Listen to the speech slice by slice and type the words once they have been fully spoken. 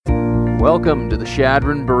Welcome to the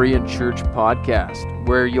Chadron Berean Church podcast,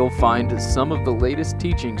 where you'll find some of the latest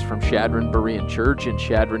teachings from Chadron Berean Church in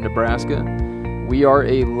Chadron, Nebraska. We are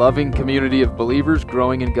a loving community of believers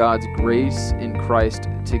growing in God's grace in Christ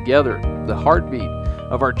together. The heartbeat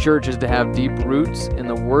of our church is to have deep roots in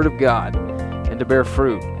the Word of God and to bear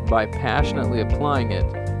fruit by passionately applying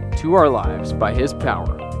it to our lives by His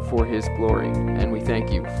power for His glory. And we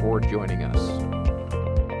thank you for joining us.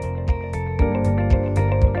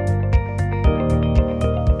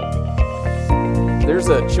 There's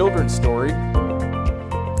a children's story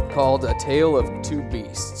called A Tale of Two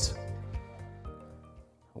Beasts,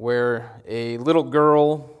 where a little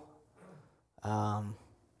girl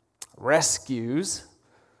rescues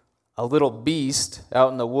a little beast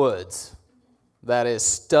out in the woods that is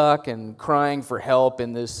stuck and crying for help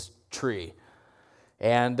in this tree.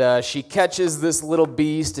 And she catches this little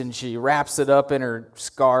beast and she wraps it up in her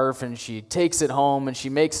scarf and she takes it home and she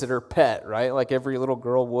makes it her pet, right? Like every little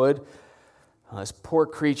girl would. This poor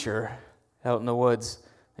creature out in the woods.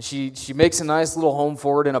 And she makes a nice little home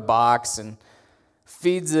for it in a box and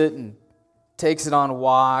feeds it and takes it on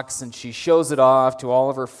walks, and she shows it off to all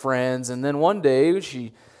of her friends. And then one day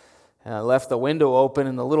she left the window open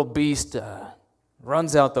and the little beast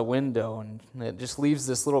runs out the window, and it just leaves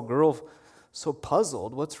this little girl so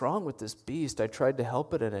puzzled. What's wrong with this beast? I tried to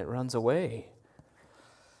help it and it runs away.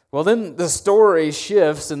 Well, then the story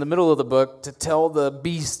shifts in the middle of the book to tell the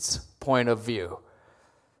beast's point of view.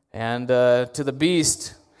 And to the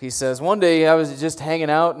beast, he says, one day I was just hanging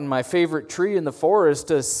out in my favorite tree in the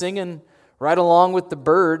forest, singing right along with the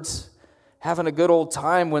birds, having a good old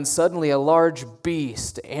time, when suddenly a large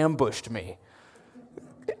beast ambushed me,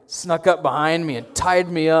 snuck up behind me and tied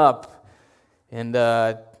me up and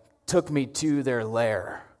took me to their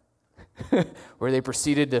lair, where they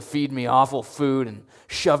proceeded to feed me awful food and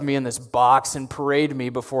shove me in this box and parade me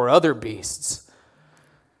before other beasts.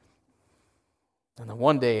 And then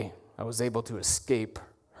one day, I was able to escape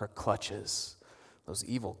her clutches, those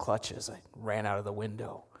evil clutches. I ran out of the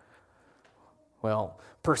window. Well,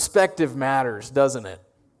 perspective matters, doesn't it?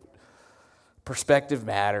 Perspective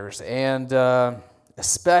matters, and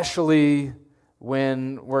especially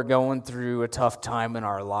when we're going through a tough time in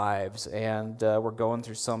our lives and we're going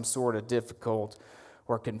through some sort of difficult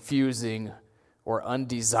or confusing or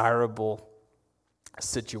undesirable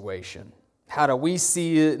situation. How do we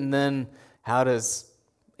see it, and then how does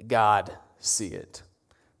God see it?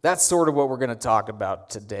 That's sort of what we're going to talk about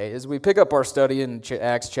today. As we pick up our study in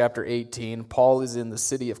Acts chapter 18, Paul is in the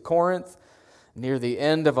city of Corinth near the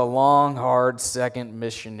end of a long, hard second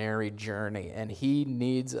missionary journey, and he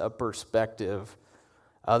needs a perspective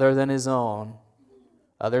other than his own,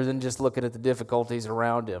 other than just looking at the difficulties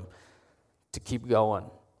around him, to keep going,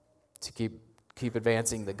 to keep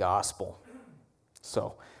advancing the gospel.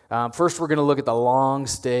 So, first we're going to look at the long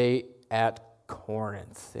stay at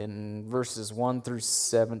Corinth in verses 1 through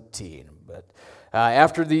 17. But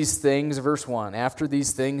after these things, verse 1, after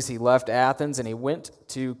these things he left Athens and he went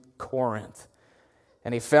to Corinth.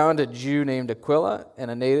 And he found a Jew named Aquila,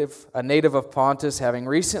 and a native of Pontus, having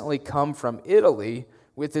recently come from Italy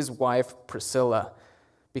with his wife Priscilla,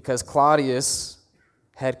 because Claudius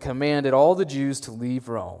had commanded all the Jews to leave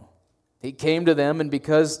Rome. He came to them, and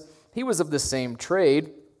because he was of the same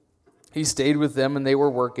trade, he stayed with them, and they were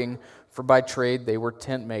working, for by trade they were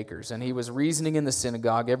tent makers. And he was reasoning in the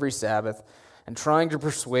synagogue every Sabbath and trying to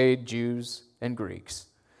persuade Jews and Greeks.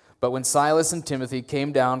 But when Silas and Timothy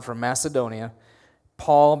came down from Macedonia,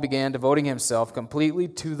 Paul began devoting himself completely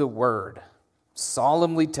to the word,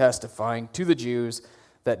 solemnly testifying to the Jews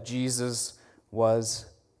that Jesus was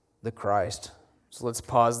the Christ. So let's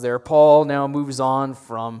pause there. Paul now moves on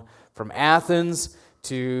from Athens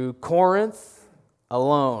to Corinth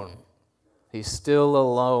alone. He's still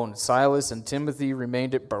alone. Silas and Timothy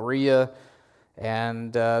remained at Berea,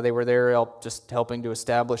 and they were there just helping to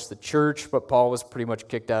establish the church, but Paul was pretty much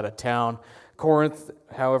kicked out of town. Corinth,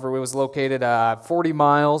 however, was located 40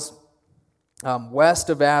 miles west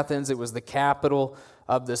of Athens. It was the capital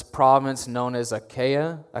of this province known as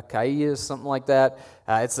Achaia, something like that.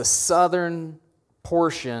 It's the southern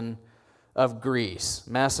portion of Greece.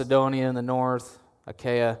 Macedonia in the north,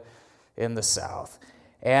 Achaia in the south.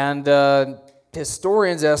 And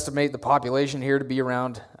historians estimate the population here to be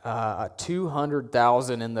around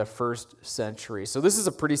 200,000 in the first century. So this is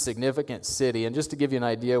a pretty significant city. And just to give you an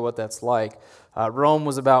idea what that's like, Rome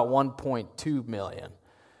was about 1.2 million.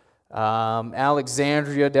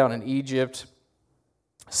 Alexandria down in Egypt,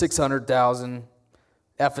 600,000.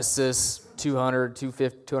 Ephesus,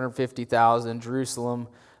 250,000. Jerusalem,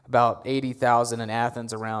 about 80,000. And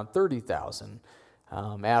Athens, around 30,000.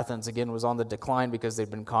 Athens, again, was on the decline because they'd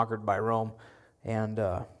been conquered by Rome and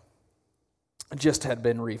just had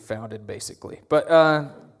been refounded, basically. But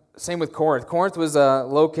same with Corinth. Corinth was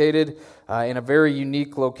located in a very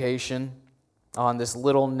unique location on this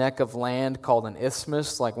little neck of land called an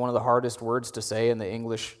isthmus, like one of the hardest words to say in the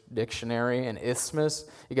English dictionary, an isthmus.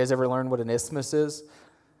 You guys ever learn what an isthmus is?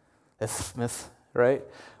 Isthmus, right?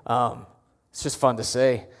 It's just fun to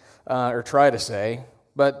say, or try to say.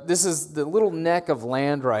 But this is the little neck of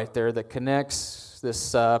land right there that connects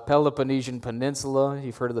this Peloponnesian Peninsula.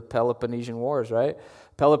 You've heard of the Peloponnesian Wars, right?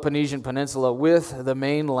 Peloponnesian Peninsula with the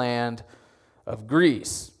mainland of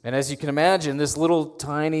Greece. And as you can imagine, this little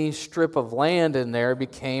tiny strip of land in there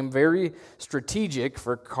became very strategic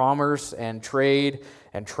for commerce and trade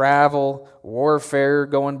and travel, warfare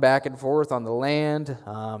going back and forth on the land.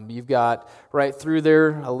 You've got right through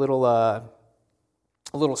there a little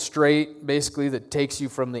strait, basically, that takes you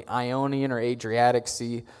from the Ionian or Adriatic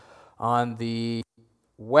Sea on the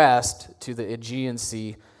west to the Aegean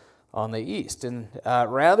Sea on the east. And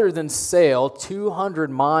rather than sail 200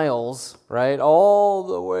 miles, right, all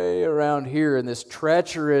the way around here in this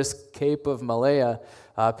treacherous Cape of Malea,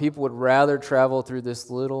 people would rather travel through this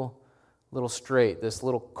little strait, this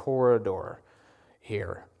little corridor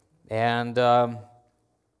here. And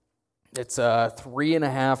it's a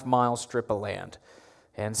 3.5-mile strip of land.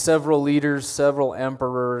 And several leaders, several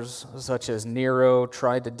emperors, such as Nero,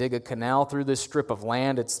 tried to dig a canal through this strip of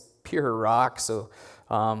land. It's pure rock, so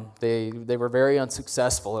they were very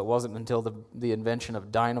unsuccessful. It wasn't until the invention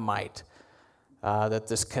of dynamite that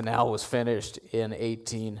this canal was finished in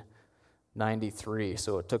 1893.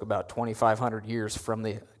 So it took about 2,500 years from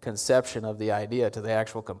the conception of the idea to the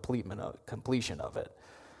actual completion of it.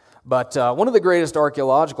 But one of the greatest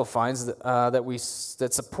archaeological finds that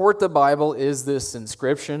support the Bible is this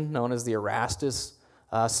inscription known as the Erastus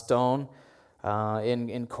stone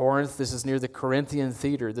in Corinth. This is near the Corinthian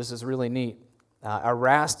Theater. This is really neat.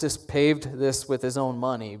 Erastus paved this with his own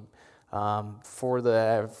money for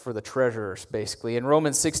the treasurers, basically. In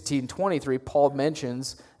Romans 16:23, Paul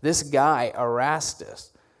mentions this guy,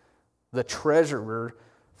 Erastus, the treasurer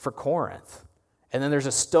for Corinth. And then there's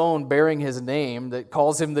a stone bearing his name that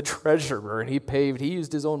calls him the treasurer, and he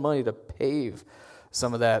used his own money to pave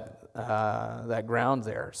some of that ground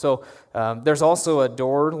there. So there's also a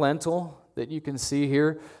door lintel that you can see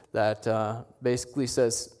here that basically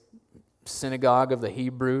says Synagogue of the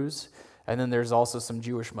Hebrews, and then there's also some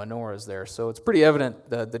Jewish menorahs there. So it's pretty evident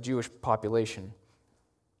that the Jewish population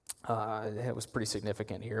it was pretty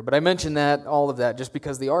significant here. But I mentioned all of that just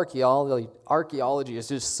because the archaeology is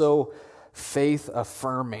just so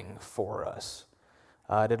faith-affirming for us.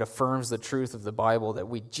 It affirms the truth of the Bible that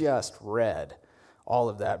we just read, all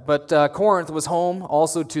of that. But Corinth was home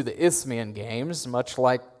also to the Isthmian Games, much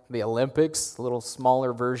like the Olympics, a little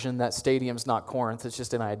smaller version. That stadium's not Corinth, it's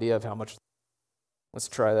just an idea of how much. Let's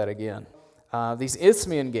try that again. These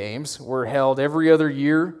Isthmian Games were held every other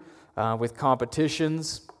year with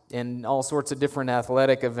competitions in all sorts of different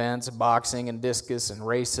athletic events, boxing and discus and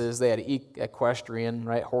races. They had equestrian,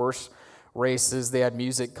 right, horse races. They had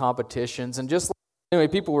music competitions. And anyway,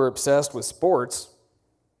 people were obsessed with sports,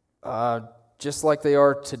 just like they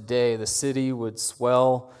are today. The city would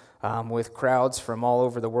swell with crowds from all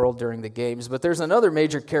over the world during the games. But there's another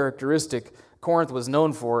major characteristic Corinth was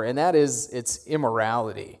known for, and that is its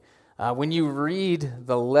immorality. When you read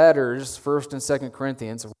the letters, 1st and 2nd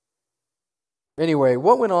Corinthians, anyway,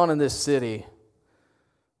 what went on in this city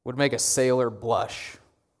would make a sailor blush.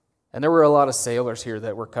 And there were a lot of sailors here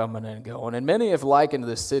that were coming and going, and many have likened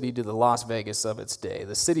this city to the Las Vegas of its day.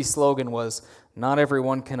 The city slogan was, "Not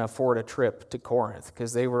everyone can afford a trip to Corinth,"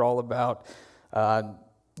 because they were all about,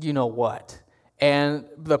 you know what. And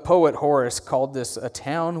the poet Horace called this a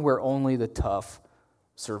town where only the tough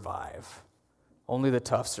survive. Only the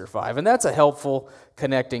tough survive. And that's a helpful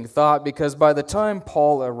connecting thought, because by the time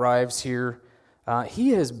Paul arrives here,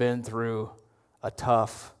 he has been through a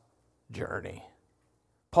tough journey.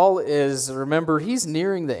 Paul he's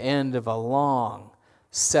nearing the end of a long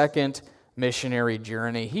second missionary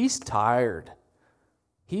journey. He's tired.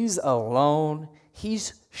 He's alone.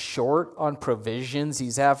 He's short on provisions.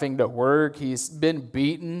 He's having to work. He's been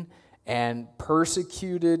beaten and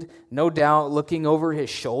persecuted, no doubt looking over his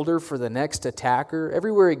shoulder for the next attacker.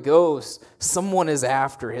 Everywhere he goes, someone is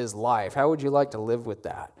after his life. How would you like to live with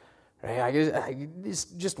that? Right?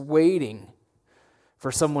 Just waiting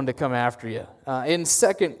for someone to come after you. In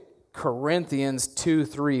 2 Corinthians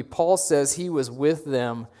 2:3, Paul says he was with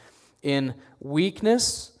them in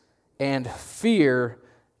weakness and fear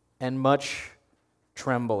and much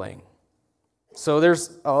trembling. So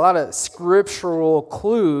there's a lot of scriptural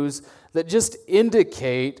clues that just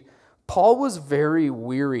indicate Paul was very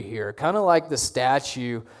weary here, kind of like the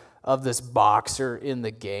statue of this boxer in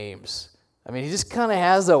the games. I mean, he just kind of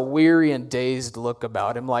has a weary and dazed look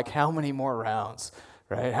about him, like how many more rounds,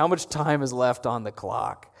 right? How much time is left on the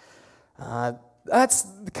clock? That's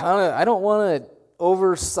kind of, I don't want to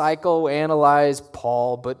over psychoanalyze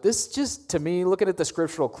Paul, but this just, to me, looking at the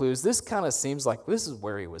scriptural clues, this kind of seems like this is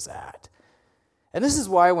where he was at. And this is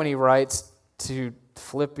why when he writes to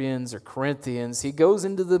Philippians or Corinthians, he goes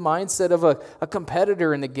into the mindset of a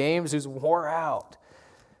competitor in the games who's wore out.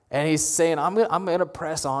 And he's saying, I'm going to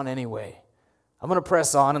press on anyway. I'm going to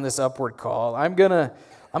press on in this upward call. I'm going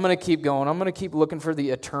to keep going. I'm going to keep looking for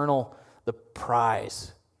the eternal, the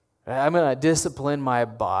prize. I'm going to discipline my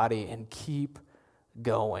body and keep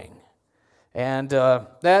going. And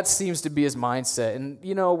that seems to be his mindset. And,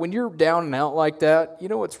 when you're down and out like that,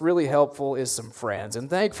 what's really helpful is some friends. And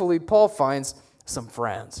thankfully, Paul finds some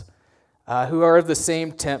friends who are of the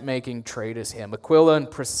same tent-making trade as him, Aquila and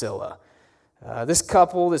Priscilla.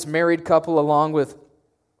 This married couple, along with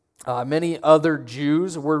many other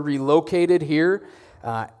Jews, were relocated here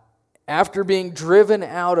after being driven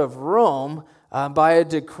out of Rome by a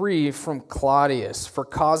decree from Claudius for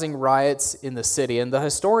causing riots in the city. And the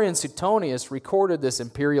historian Suetonius recorded this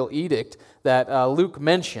imperial edict that Luke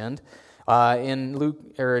mentioned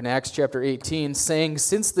in Acts chapter 18, saying,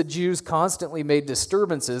 "Since the Jews constantly made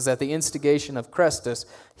disturbances at the instigation of Chrestus,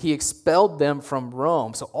 he expelled them from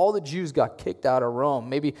Rome." So all the Jews got kicked out of Rome.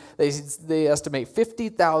 Maybe they estimate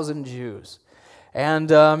 50,000 Jews. And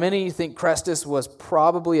many think Chrestus was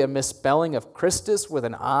probably a misspelling of Christus with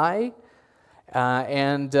an I,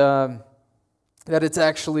 and that it's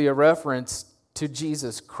actually a reference to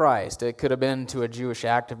Jesus Christ. It could have been to a Jewish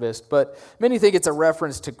activist, but many think it's a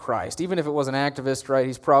reference to Christ. Even if it was an activist, right,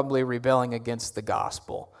 he's probably rebelling against the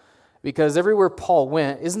gospel. Because everywhere Paul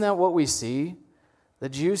went, isn't that what we see? The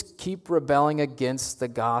Jews keep rebelling against the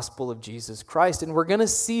gospel of Jesus Christ. And we're going to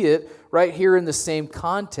see it right here in the same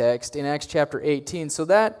context in Acts chapter 18. So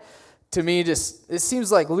that, to me, it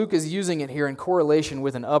seems like Luke is using it here in correlation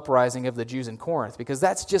with an uprising of the Jews in Corinth, because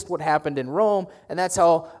that's just what happened in Rome, and that's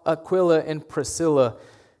how Aquila and Priscilla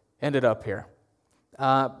ended up here.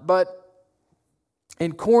 But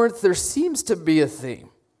in Corinth, there seems to be a theme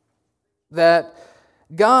that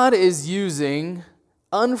God is using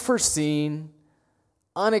unforeseen,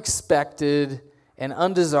 unexpected, and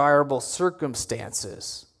undesirable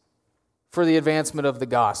circumstances for the advancement of the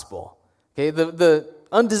gospel. Okay, the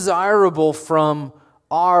undesirable from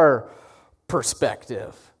our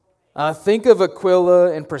perspective. Think of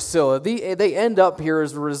Aquila and Priscilla. They end up here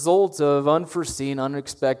as a result of unforeseen,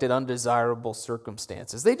 unexpected, undesirable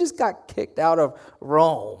circumstances. They just got kicked out of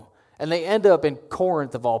Rome, and they end up in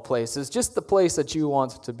Corinth, of all places, just the place that you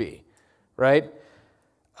want to be, right?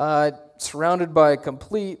 Surrounded by a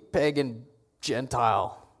complete pagan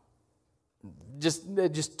Gentile.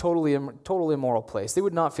 Just total immoral place. They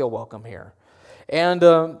would not feel welcome here. And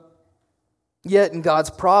yet in God's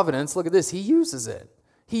providence, look at this, He uses it.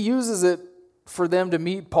 He uses it for them to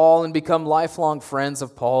meet Paul and become lifelong friends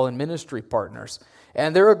of Paul and ministry partners.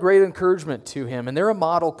 And they're a great encouragement to him. And they're a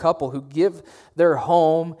model couple who give their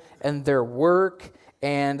home and their work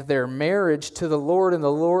and their marriage to the Lord. And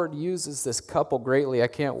the Lord uses this couple greatly. I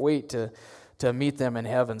can't wait to meet them in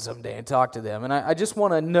heaven someday and talk to them. And I just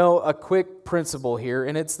want to know a quick principle here,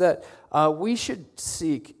 and it's that we should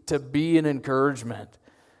seek to be an encouragement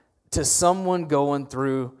to someone going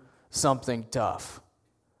through something tough,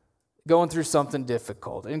 going through something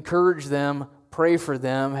difficult. Encourage them, pray for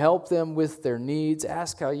them, help them with their needs,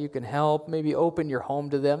 ask how you can help, maybe open your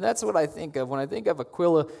home to them. That's what I think of when I think of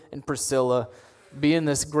Aquila and Priscilla being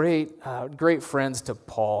this great friends to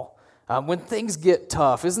Paul. When things get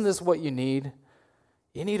tough, isn't this what you need?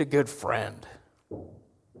 You need a good friend.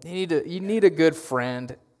 You need a good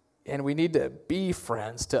friend, and we need to be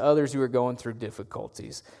friends to others who are going through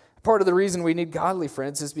difficulties. Part of the reason we need godly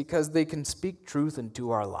friends is because they can speak truth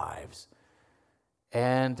into our lives.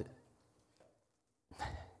 And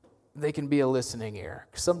they can be a listening ear.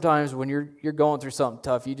 Sometimes when you're going through something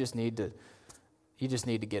tough, you just need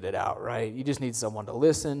to get it out, right? You just need someone to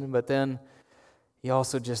listen, but then you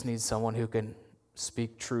also just need someone who can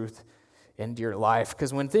speak truth into your life.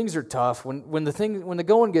 Because when things are tough, when the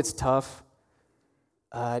going gets tough,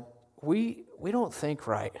 we don't think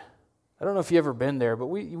right. I don't know if you've ever been there, but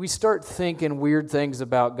we start thinking weird things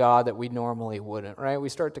about God that we normally wouldn't, right? We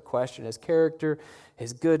start to question His character,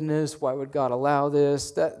 His goodness, why would God allow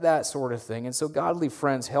this, that sort of thing. And so godly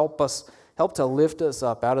friends help to lift us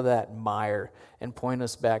up out of that mire and point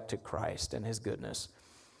us back to Christ and His goodness.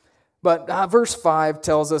 But verse 5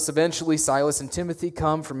 tells us eventually Silas and Timothy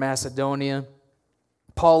come from Macedonia.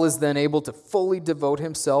 Paul is then able to fully devote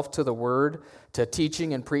himself to the word, to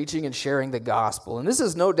teaching and preaching and sharing the gospel. And this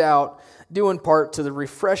is no doubt due in part to the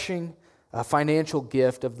refreshing financial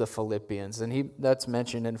gift of the Philippians. And that's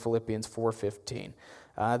mentioned in Philippians 4:15.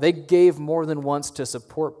 They gave more than once to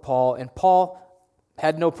support Paul, and Paul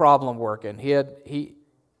had no problem working.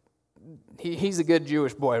 He's a good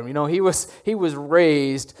Jewish boy. You know, he was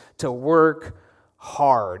raised to work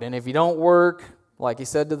hard. And if you don't work, like he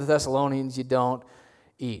said to the Thessalonians, you don't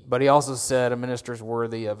eat. But he also said a minister's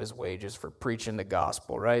worthy of his wages for preaching the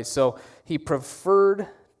gospel, right? So he preferred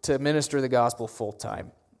to minister the gospel full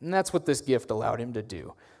time. And that's what this gift allowed him to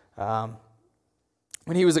do.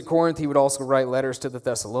 When he was at Corinth, he would also write letters to the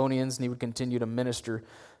Thessalonians, and he would continue to minister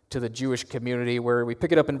to the Jewish community, where we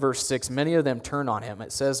pick it up in verse 6, many of them turned on him.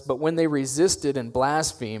 It says, "But when they resisted and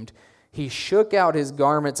blasphemed, he shook out his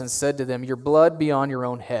garments and said to them, 'Your blood be on your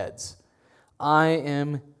own heads. I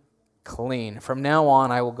am clean. From now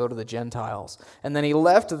on, I will go to the Gentiles.' And then he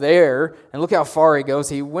left there, and look how far he goes.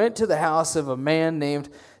 He went to the house of a man named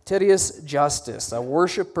Titius Justus, a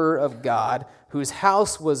worshiper of God, whose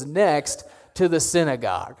house was next to the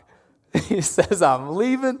synagogue." He says, "I'm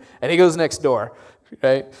leaving," and he goes next door.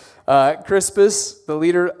 Right? Crispus, the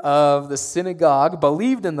leader of the synagogue,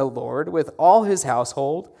 believed in the Lord with all his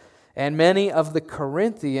household, and many of the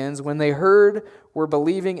Corinthians, when they heard, were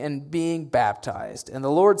believing and being baptized. And the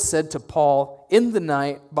Lord said to Paul in the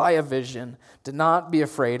night by a vision, "Do not be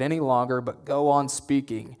afraid any longer, but go on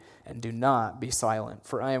speaking, and do not be silent.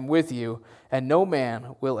 For I am with you, and no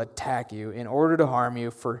man will attack you in order to harm you,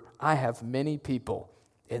 for I have many people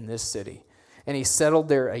in this city." And he settled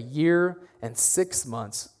there 1 year and 6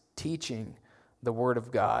 months, teaching the word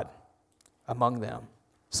of God among them.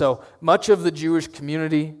 So much of the Jewish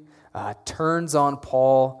community turns on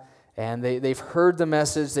Paul, and they've heard the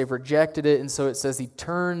message, they've rejected it, and so it says he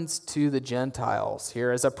turns to the Gentiles.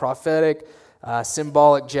 Here, as a prophetic,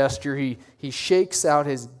 symbolic gesture, he shakes out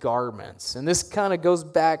his garments. And this kind of goes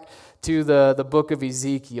back to the book of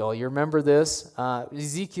Ezekiel. You remember this?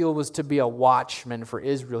 Ezekiel was to be a watchman for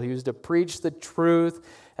Israel. He was to preach the truth,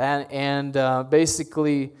 and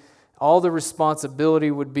basically all the responsibility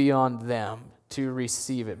would be on them to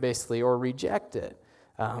receive it, basically, or reject it.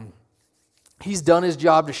 He's done his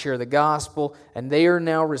job to share the gospel, and they are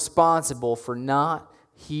now responsible for not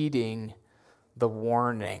heeding the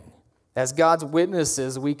warning. As God's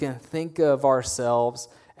witnesses, we can think of ourselves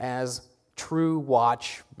as true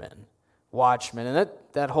watchmen. And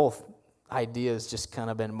that whole idea has just kind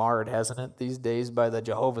of been marred, hasn't it, these days by the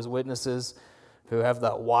Jehovah's Witnesses who have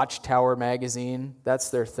the Watchtower magazine. That's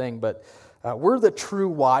their thing. But we're the true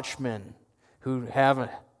watchmen who have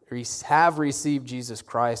received Jesus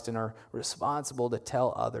Christ and are responsible to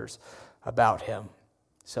tell others about him.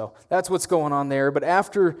 So that's what's going on there. But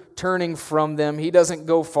after turning from them, he doesn't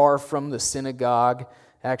go far from the synagogue.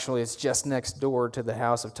 Actually, it's just next door to the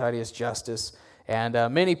house of Titius Justus. And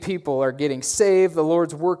many people are getting saved. The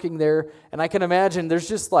Lord's working there. And I can imagine there's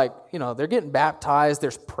just they're getting baptized.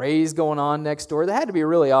 There's praise going on next door. That had to be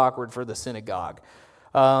really awkward for the synagogue.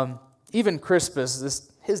 Even Crispus,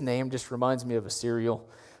 his name just reminds me of a cereal.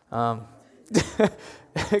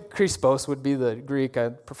 Crispos would be the Greek. I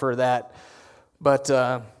prefer that. But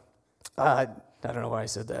I don't know why I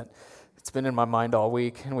said that. It's been in my mind all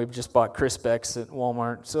week, and we've just bought Crispex at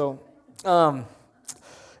Walmart. So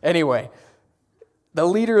anyway, the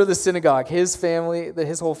leader of the synagogue, his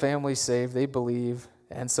whole family's saved. They believe.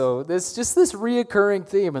 And so there's just this reoccurring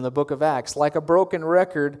theme in the book of Acts. Like a broken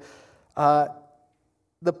record,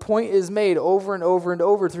 the point is made over and over and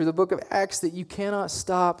over through the book of Acts that you cannot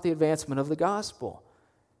stop the advancement of the gospel.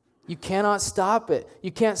 You cannot stop it.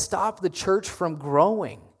 You can't stop the church from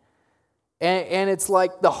growing. And it's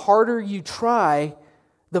like the harder you try,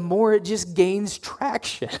 the more it just gains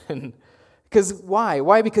traction. Because why?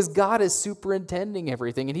 Why? Because God is superintending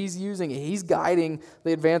everything, and He's guiding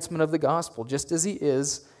the advancement of the gospel, just as He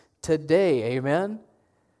is today. Amen?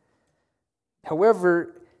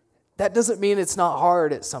 However, that doesn't mean it's not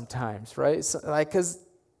hard at sometimes, right? Because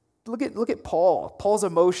look at Paul's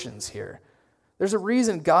emotions here. There's a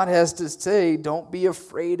reason God has to say, don't be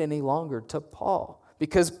afraid any longer to Paul.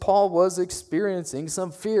 Because Paul was experiencing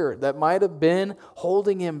some fear that might have been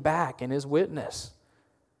holding him back in his witness.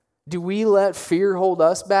 Do we let fear hold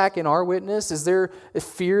us back in our witness? Is there a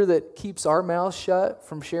fear that keeps our mouths shut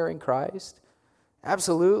from sharing Christ?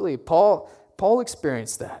 Absolutely. Paul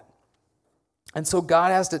experienced that. And so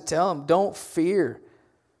God has to tell him, don't fear.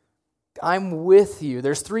 I'm with you.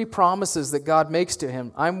 There's 3 promises that God makes to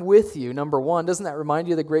him. I'm with you, number 1. Doesn't that remind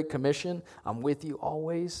you of the Great Commission? I'm with you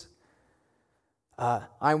always.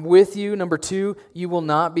 I'm with you. Number 2, you will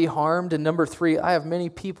not be harmed. And number 3, I have many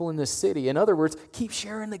people in this city. In other words, keep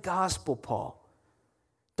sharing the gospel, Paul.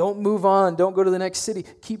 Don't move on. Don't go to the next city.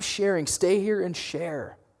 Keep sharing. Stay here and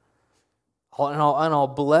share. And I'll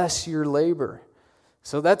bless your labor.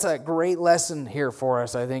 So that's a great lesson here for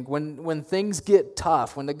us, I think. When things get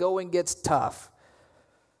tough, when the going gets tough,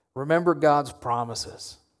 remember God's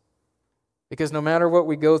promises. Because no matter what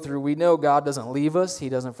we go through, we know God doesn't leave us. He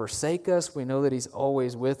doesn't forsake us. We know that He's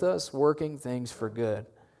always with us, working things for good.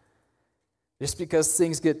 Just because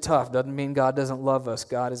things get tough doesn't mean God doesn't love us.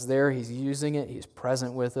 God is there. He's using it. He's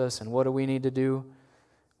present with us. And what do we need to do?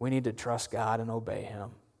 We need to trust God and obey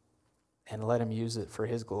Him and let Him use it for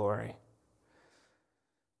His glory.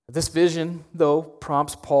 This vision, though,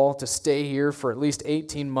 prompts Paul to stay here for at least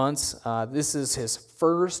 18 months. This is his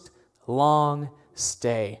first long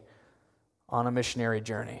stay on a missionary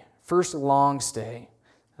journey. First long stay.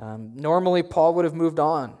 Normally, Paul would have moved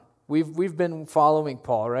on. We've been following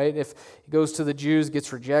Paul, right? If he goes to the Jews,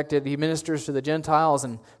 gets rejected, he ministers to the Gentiles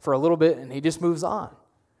and for a little bit, and he just moves on.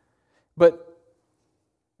 But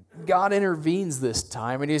God intervenes this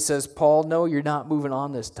time, and He says, Paul, no, you're not moving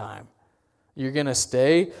on this time. You're going to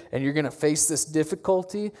stay, and you're going to face this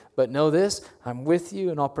difficulty, but know this, I'm with you,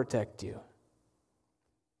 and I'll protect you.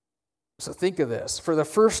 So think of this. For the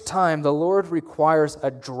first time, the Lord requires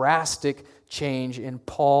a drastic change in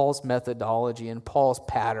Paul's methodology, in Paul's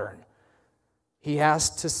pattern. He has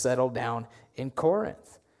to settle down in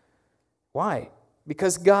Corinth. Why?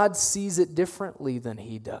 Because God sees it differently than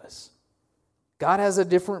he does. God has a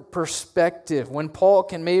different perspective. When Paul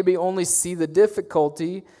can maybe only see the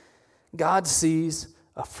difficulty, God sees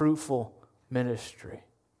a fruitful ministry.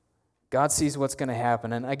 God sees what's going to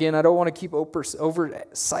happen. And again, I don't want to keep over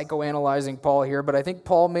psychoanalyzing Paul here, but I think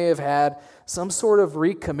Paul may have had some sort of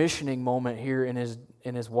recommissioning moment here in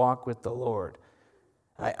his walk with the Lord.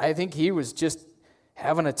 I think he was just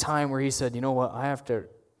having a time where he said, you know what, I've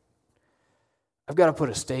got to put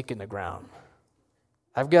a stake in the ground.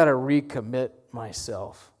 I've got to recommit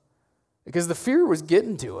myself. Because the fear was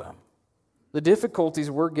getting to him. The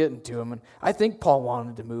difficulties were getting to him. And I think Paul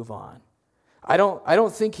wanted to move on. I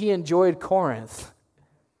don't think he enjoyed Corinth.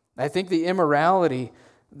 I think the immorality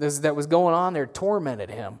that was going on there tormented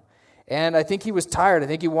him. And I think he was tired. I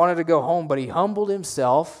think he wanted to go home, but he humbled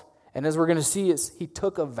himself. And as we're going to see, he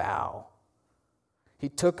took a vow. He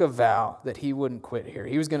took a vow that he wouldn't quit here.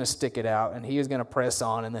 He was going to stick it out, and he was going to press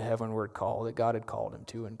on in the heavenward call that God had called him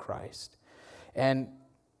to in Christ. And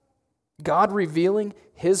God revealing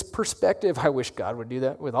his perspective, I wish God would do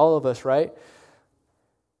that with all of us, right?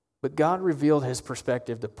 But God revealed his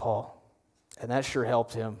perspective to Paul, and that sure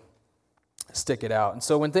helped him stick it out. And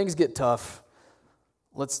so when things get tough,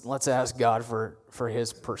 let's ask God for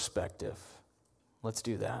his perspective. Let's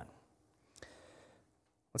do that.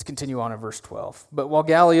 Let's continue on in verse 12. But while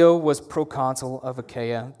Gallio was proconsul of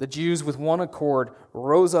Achaia, the Jews with one accord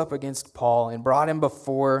rose up against Paul and brought him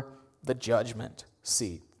before the judgment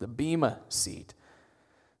seat, the Bema seat,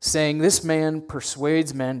 saying, "This man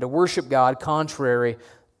persuades men to worship God contrary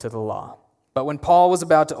to the law." But when Paul was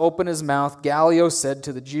about to open his mouth, Gallio said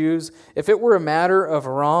to the Jews, "If it were a matter of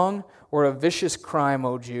wrong or a vicious crime,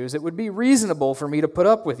 O Jews, it would be reasonable for me to put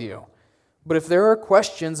up with you. But if there are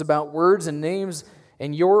questions about words and names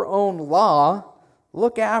in your own law,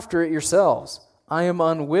 look after it yourselves. I am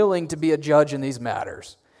unwilling to be a judge in these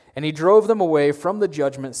matters." And he drove them away from the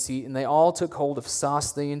judgment seat, and they all took hold of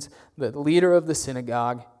Sosthenes, the leader of the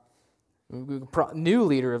synagogue, new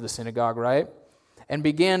leader of the synagogue, right? And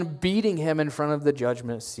began beating him in front of the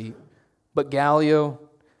judgment seat. But Gallio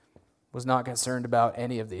was not concerned about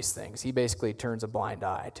any of these things. He basically turns a blind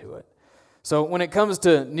eye to it. So when it comes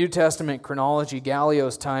to New Testament chronology,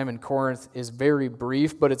 Gallio's time in Corinth is very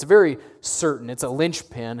brief, but it's very certain. It's a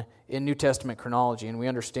linchpin in New Testament chronology, and we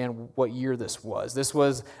understand what year this was. This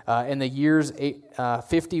was in the years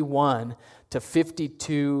 51 to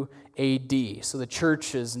 52 AD. So the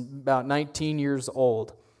church is about 19 years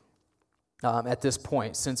old at this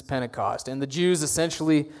point since Pentecost. And the Jews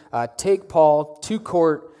essentially take Paul to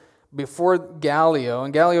court before Gallio,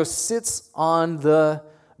 and Gallio sits on the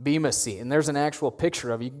Bema seat, and there's an actual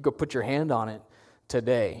picture of it. You can go put your hand on it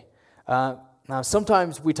today. Now,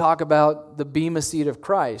 sometimes we talk about the Bema seat of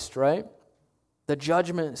Christ, right? The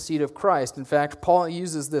judgment seat of Christ. In fact, Paul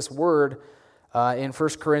uses this word in 1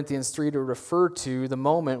 Corinthians 3 to refer to the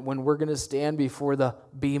moment when we're going to stand before the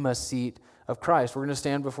bema seat of Christ. We're going to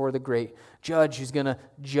stand before the great judge who's going to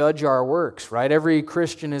judge our works, right? Every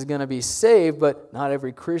Christian is going to be saved, but not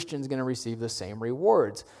every Christian is going to receive the same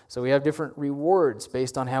rewards. So we have different rewards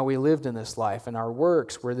based on how we lived in this life and our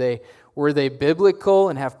works. Were they biblical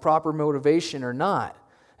and have proper motivation or not?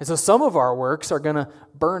 And so some of our works are going to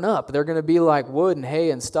burn up. They're going to be like wood and hay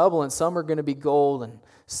and stubble, and some are going to be gold and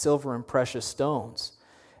silver and precious stones.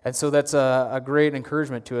 And so that's a great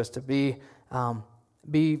encouragement to us to be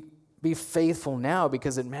faithful now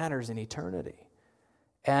because it matters in eternity.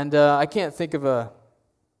 And I can't think of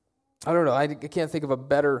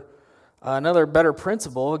another better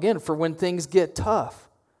principle, again, for when things get tough.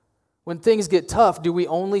 When things get tough, do we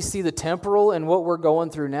only see the temporal and what we're going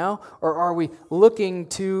through now, or are we looking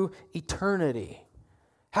to eternity?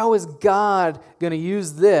 How is God going to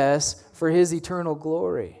use this for His eternal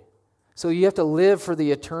glory? So you have to live for the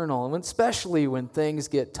eternal, and especially when things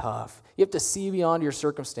get tough. You have to see beyond your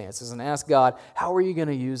circumstances and ask God, how are you going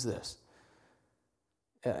to use this?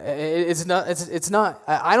 It's not.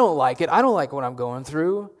 I don't like it. I don't like what I'm going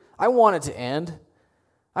through. I want it to end.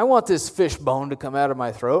 I want this fish bone to come out of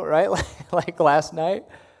my throat, right? like last night.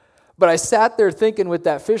 But I sat there thinking with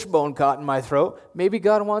that fish bone caught in my throat, maybe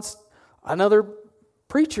God wants another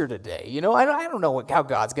preacher today. I don't know how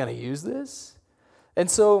God's going to use this. And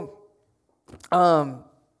so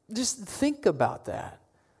just think about that.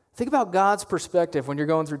 Think about God's perspective when you're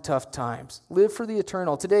going through tough times. Live for the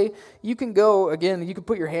eternal. Today, you can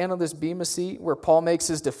put your hand on this bema seat where Paul makes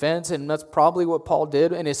his defense, and that's probably what Paul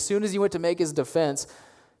did. And as soon as he went to make his defense,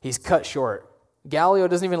 he's cut short. Gallio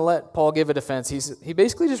doesn't even let Paul give a defense. He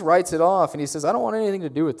basically just writes it off, and he says, I don't want anything to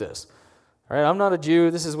do with this. All right, I'm not a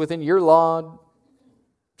Jew. This is within your law.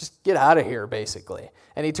 Just get out of here, basically.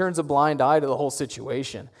 And he turns a blind eye to the whole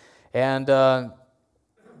situation. And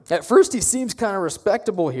at first, he seems kind of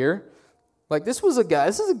respectable here. Like, this is a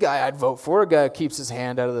guy I'd vote for, a guy who keeps his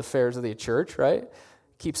hand out of the affairs of the church, right?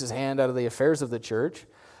 Keeps his hand out of the affairs of the church.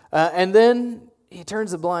 And then he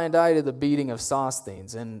turns a blind eye to the beating of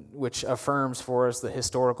Sosthenes, which affirms for us the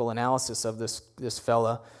historical analysis of this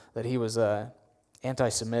fella, that he was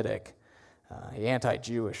anti-Semitic,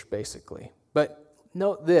 anti-Jewish, basically. But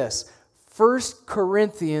note this, 1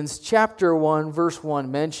 Corinthians chapter 1, verse 1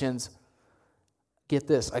 mentions, get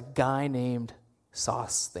this, a guy named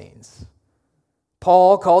Sosthenes.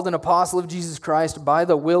 Paul, called an apostle of Jesus Christ by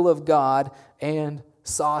the will of God, and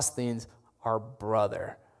Sosthenes, our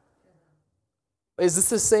brother. Is this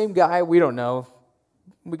the same guy? We don't know.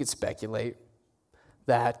 We could speculate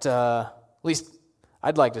that, at least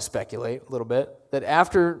I'd like to speculate a little bit, that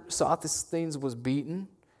after Sosthenes was beaten,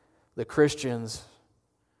 the Christians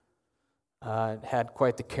had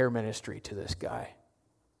quite the care ministry to this guy,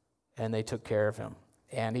 and they took care of him,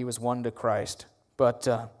 and he was won to Christ. But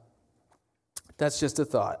that's just a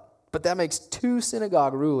thought. But that makes 2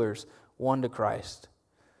 synagogue rulers won to Christ.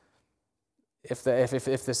 If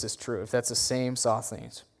this is true, if that's the same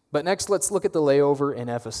Sosthenes. But next, let's look at the layover in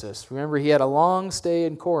Ephesus. Remember, he had a long stay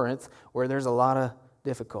in Corinth where there's a lot of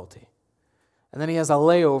difficulty. And then he has a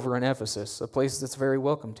layover in Ephesus, a place that's very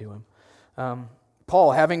welcome to him.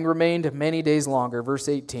 Paul, having remained many days longer, verse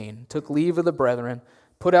 18, took leave of the brethren,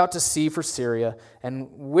 put out to sea for Syria, and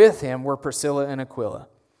with him were Priscilla and Aquila.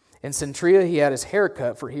 In Cenchrea he had his hair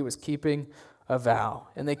cut, for he was keeping a vow.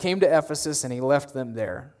 And they came to Ephesus, and he left them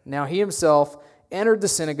there. Now he himself entered the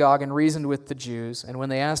synagogue and reasoned with the Jews, and when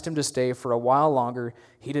they asked him to stay for a while longer,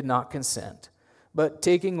 he did not consent. But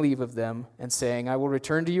taking leave of them, and saying, I will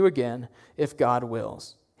return to you again, if God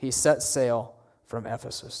wills, he set sail from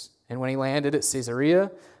Ephesus. And when he landed at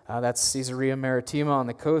Caesarea, that's Caesarea Maritima on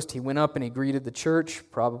the coast, he went up and he greeted the church,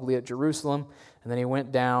 probably at Jerusalem, and then he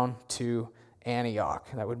went down to Antioch.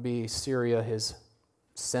 That would be Syria, his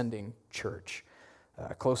sending church,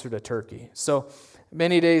 closer to Turkey. So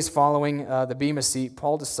many days following the Bema seat,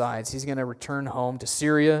 Paul decides he's going to return home to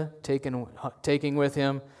Syria, taking with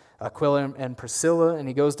him Aquila and Priscilla, and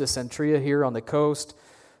he goes to Cenchrea here on the coast,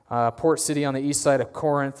 port city on the east side of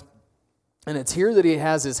Corinth. And it's here that he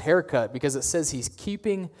has his haircut, because it says he's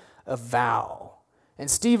keeping a vow. And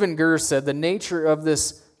Stephen Gurr said the nature of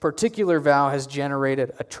this particular vow has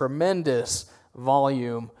generated a tremendous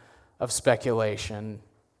volume of speculation.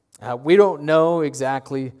 We don't know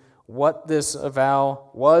exactly what this vow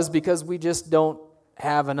was, because we just don't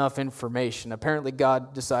have enough information. Apparently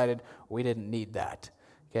God decided we didn't need that,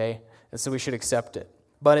 okay? And so we should accept it.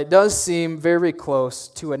 But it does seem very close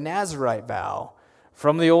to a Nazirite vow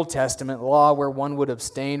from the Old Testament law, where one would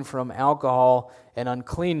abstain from alcohol and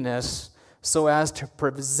uncleanness so as to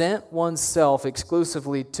present oneself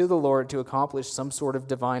exclusively to the Lord to accomplish some sort of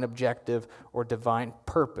divine objective or divine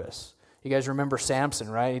purpose. You guys remember Samson,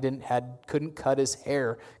 right? He couldn't cut his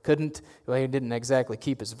hair, he didn't exactly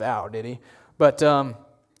keep his vow, did he? But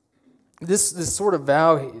this sort of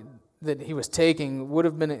vow that he was taking would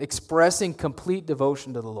have been expressing complete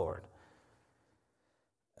devotion to the Lord.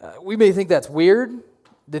 We may think that's weird,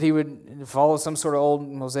 that he would follow some sort of old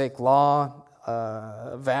Mosaic law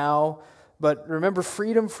vow, but remember,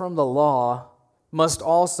 freedom from the law must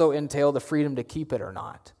also entail the freedom to keep it or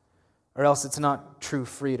not, or else it's not true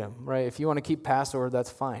freedom, right? If you want to keep Passover, that's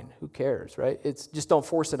fine. Who cares, right? It's just don't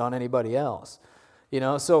force it on anybody else,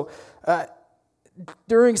 So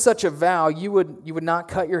during such a vow, you would not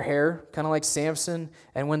cut your hair, kind of like Samson,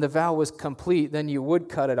 and when the vow was complete, then you would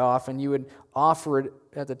cut it off and you would offer it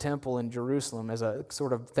at the temple in Jerusalem as a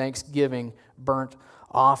sort of thanksgiving burnt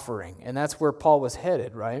offering. And that's where Paul was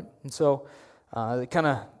headed, right? And so it kind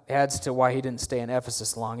of adds to why he didn't stay in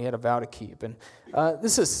Ephesus long. He had a vow to keep. And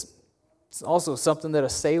this is also something that a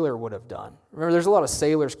sailor would have done. Remember, there's a lot of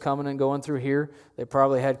sailors coming and going through here. They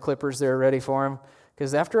probably had clippers there ready for them.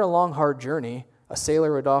 Because after a long, hard journey, a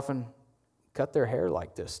sailor would often cut their hair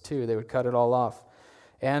like this too. They would cut it all off.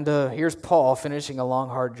 And here's Paul finishing a long,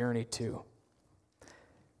 hard journey too.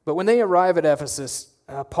 But when they arrive at Ephesus,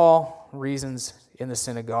 Paul reasons in the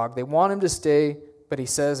synagogue. They want him to stay, but he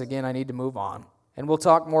says, again, I need to move on. And we'll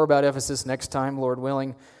talk more about Ephesus next time, Lord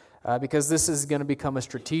willing, because this is going to become a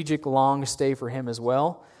strategic long stay for him as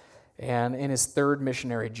well, and in his third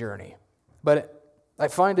missionary journey. But I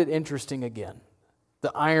find it interesting again,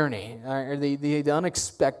 the irony, or the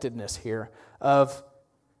unexpectedness here of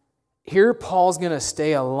here Paul's going to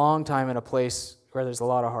stay a long time in a place where there's a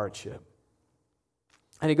lot of hardship.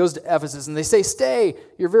 And he goes to Ephesus, and they say, stay,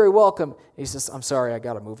 you're very welcome. He says, I'm sorry, I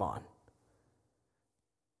got to move on.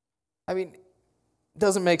 I mean, it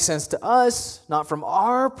doesn't make sense to us, not from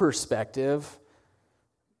our perspective,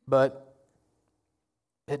 but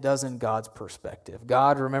it does in God's perspective.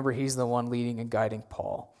 God, remember, he's the one leading and guiding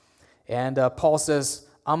Paul. And Paul says,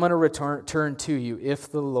 I'm going to return to you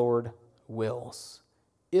if the Lord wills.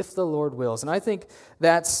 If the Lord wills. And I think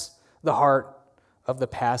that's the heart of the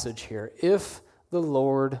passage here. If the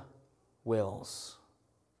Lord wills.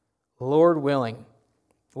 Lord willing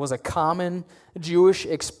was a common Jewish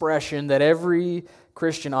expression that every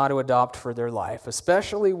Christian ought to adopt for their life,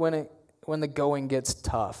 especially when the going gets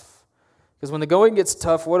tough. Because when the going gets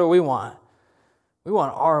tough, what do we want? We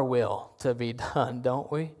want our will to be done,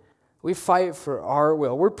 don't we? We fight for our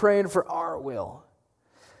will. We're praying for our will.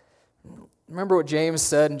 Remember what James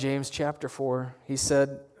said in James chapter 4? He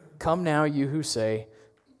said, come now, you who say,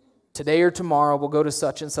 today or tomorrow we'll go to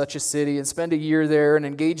such and such a city and spend a year there and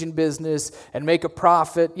engage in business and make a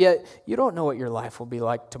profit, yet you don't know what your life will be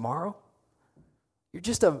like tomorrow. You're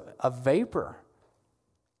just a vapor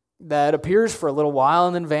that appears for a little while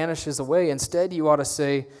and then vanishes away. Instead, you ought to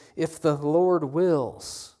say, if the Lord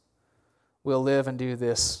wills, we'll live and do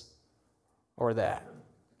this or that.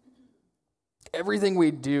 Everything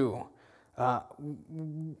we do,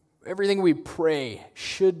 everything we pray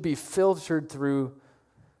should be filtered through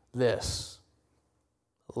this,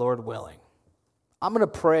 Lord willing. I'm going to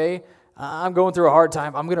pray. I'm going through a hard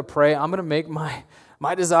time. I'm going to pray. I'm going to make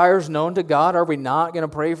my desires known to God. Are we not going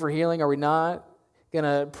to pray for healing? Are we not going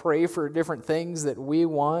to pray for different things that we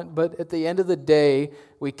want? But at the end of the day,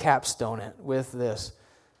 we capstone it with this,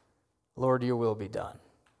 Lord, your will be done.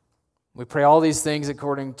 We pray all these things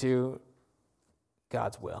according to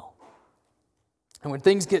God's will. And when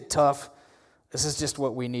things get tough, this is just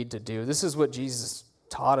what we need to do. This is what Jesus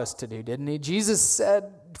taught us to do, didn't he? Jesus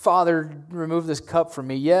said, Father, remove this cup from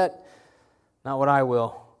me, yet not what I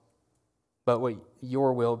will, but what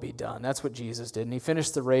your will be done. That's what Jesus did, and he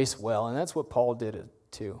finished the race well, and that's what Paul did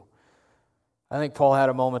too. I think Paul had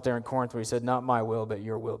a moment there in Corinth where he said, not my will, but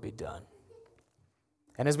your will be done.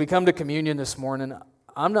 And as we come to communion this morning,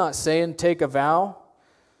 I'm not saying take a vow.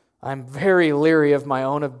 I'm very leery of my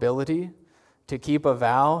own ability to keep a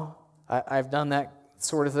vow. I've done that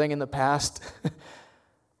sort of thing in the past.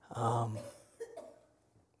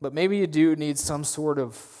 But maybe you do need some sort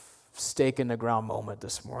of stake in the ground moment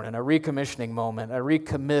this morning, a recommissioning moment, a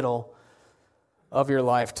recommittal of your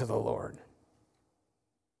life to the Lord.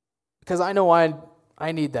 Because I know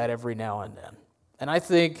I need that every now and then. And I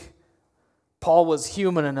think Paul was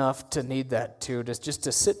human enough to need that too, just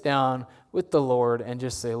to sit down with the Lord and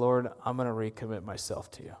just say, Lord, I'm going to recommit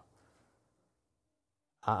myself to you.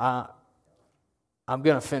 I'm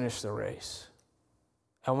going to finish the race.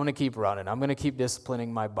 I want to keep running. I'm going to keep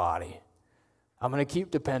disciplining my body. I'm going to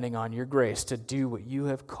keep depending on your grace to do what you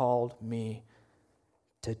have called me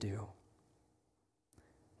to do.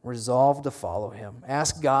 Resolve to follow him.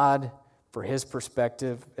 Ask God for his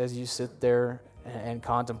perspective as you sit there and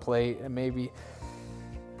contemplate. And maybe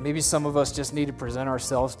some of us just need to present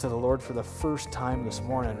ourselves to the Lord for the first time this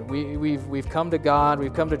morning. We've come to God,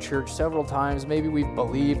 we've come to church several times. Maybe we've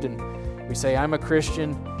believed and we say, I'm a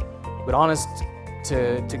Christian. But honest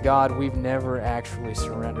to God, we've never actually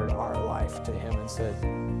surrendered our life to him and said,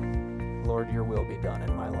 Lord, your will be done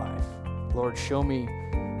in my life. Lord, show me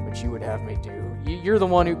what you would have me do. You're the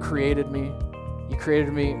one who created me. You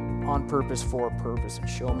created me on purpose for a purpose, and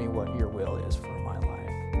show me what your will is for my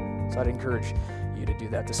life. So I'd encourage you to do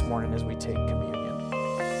that this morning as we take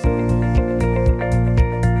communion.